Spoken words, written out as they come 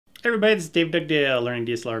Hey everybody, this is Dave Dugdale,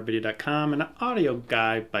 learningdslrvideo.com, an audio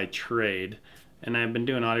guy by trade. And I've been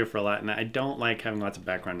doing audio for a lot, and I don't like having lots of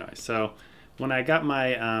background noise. So when I got my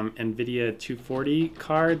NVIDIA 240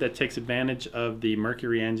 card that takes advantage of the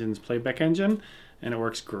Mercury engine's playback engine, and it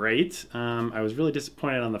works great, I was really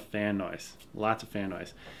disappointed on the fan noise. Lots of fan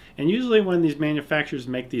noise. And usually when these manufacturers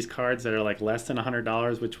make these cards that are like less than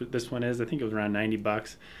 $100, which this one is, I think it was around 90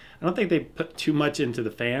 bucks, I don't think they put too much into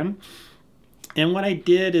the fan. And what I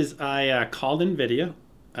did is I called NVIDIA,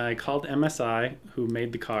 I called MSI, who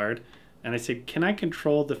made the card, and I said, can I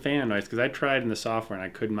control the fan noise? Because I tried in the software and I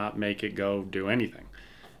could not make it go do anything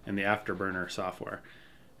in the Afterburner software.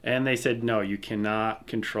 And they said, no, you cannot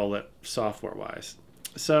control it software-wise.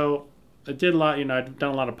 So I did a lot, I've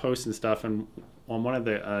done a lot of posts and stuff, and on one of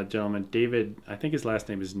the gentlemen, David, I think his last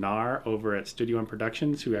name is Knarr, over at Studio One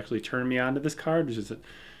Productions, who actually turned me on to this card, which is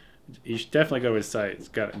you should definitely go to his site. It's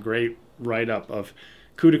got a great write-up of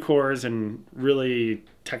CUDA cores and really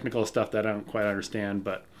technical stuff that I don't quite understand.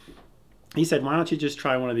 But he said, why don't you just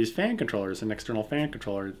try one of these fan controllers, an external fan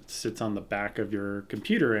controller that sits on the back of your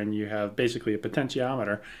computer, and you have basically a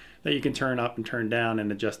potentiometer that you can turn up and turn down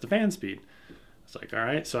and adjust the fan speed. It's like, all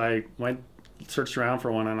right. So I searched around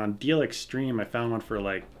for one, and on Deal Extreme, I found one for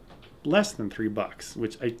like less than $3,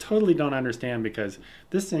 which I totally don't understand because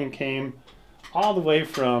this thing came all the way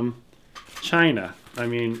from China. I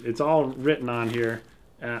mean, it's all written on here.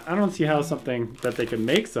 I don't see how something that they can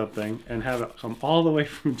make something and have it come all the way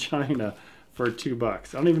from China for $2.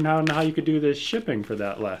 I don't even know how you could do this shipping for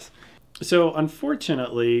that less. So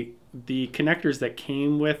unfortunately, the connectors that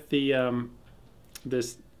came with the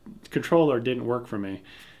this controller didn't work for me.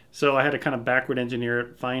 So I had to kind of backward engineer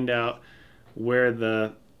it, find out where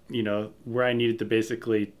where I needed to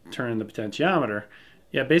basically turn the potentiometer.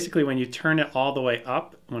 Yeah, basically when you turn it all the way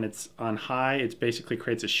up, when it's on high, it basically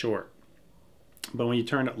creates a short. But when you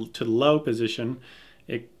turn it to the low position,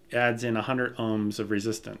 it adds in 100 ohms of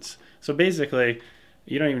resistance. So basically,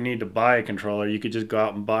 you don't even need to buy a controller. You could just go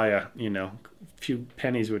out and buy a few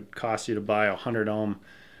pennies would cost you to buy a 100 ohm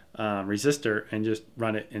resistor and just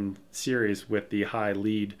run it in series with the high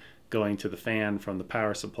lead going to the fan from the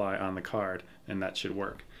power supply on the card, and that should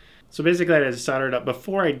work. So basically I had to solder it up.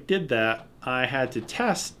 Before I did that, I had to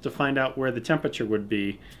test to find out where the temperature would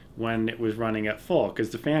be when it was running at full,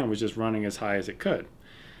 because the fan was just running as high as it could.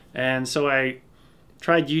 And so I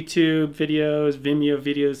tried YouTube videos, Vimeo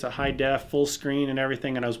videos, a high def, full screen and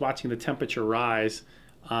everything, and I was watching the temperature rise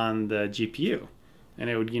on the GPU. And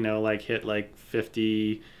it would, like hit like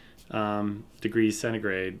 50 degrees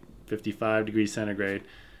centigrade, 55 degrees centigrade.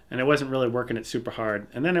 And it wasn't really working it super hard.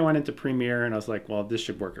 And then I went into Premiere and I was like, well, this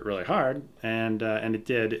should work it really hard. And it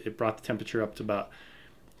did. It brought the temperature up to about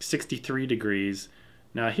 63 degrees.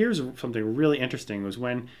 Now here's something really interesting, was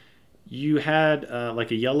when you had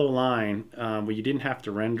like a yellow line where you didn't have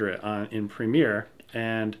to render it in Premiere,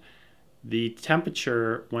 and the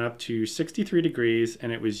temperature went up to 63 degrees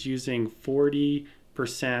and it was using 40%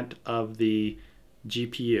 of the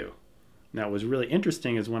GPU. Now, what was really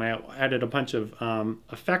interesting is when I added a bunch of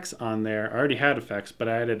effects on there, I already had effects, but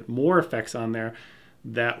I added more effects on there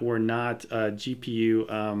that were not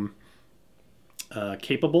GPU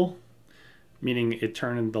capable, meaning it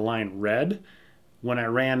turned the line red. When I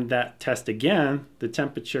ran that test again, the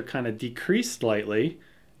temperature kind of decreased slightly,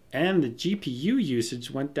 and the GPU usage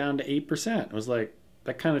went down to 8%. It was like,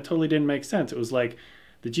 that kind of totally didn't make sense. It was like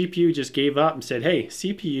the GPU just gave up and said, hey,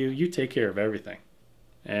 CPU, you take care of everything.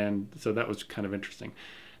 And so that was kind of interesting.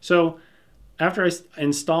 So after I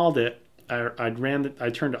installed it, I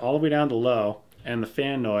turned it all the way down to low, and the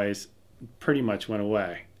fan noise pretty much went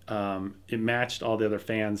away. It matched all the other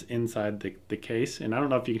fans inside the case. And I don't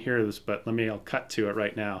know if you can hear this, but I'll cut to it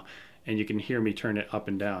right now, and you can hear me turn it up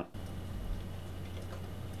and down.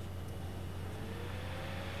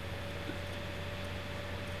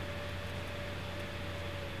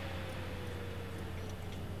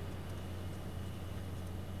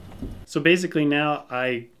 So basically now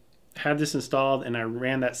I had this installed and I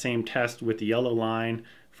ran that same test with the yellow line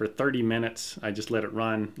for 30 minutes. I just let it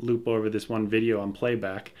run, loop over this one video on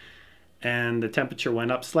playback, and the temperature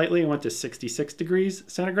went up slightly. It went to 66 degrees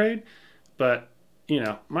centigrade. But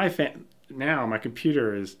my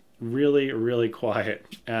computer is really, really quiet.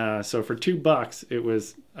 So for $2, it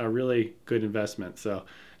was a really good investment. So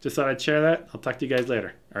just thought I'd share that. I'll talk to you guys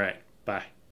later. All right, bye.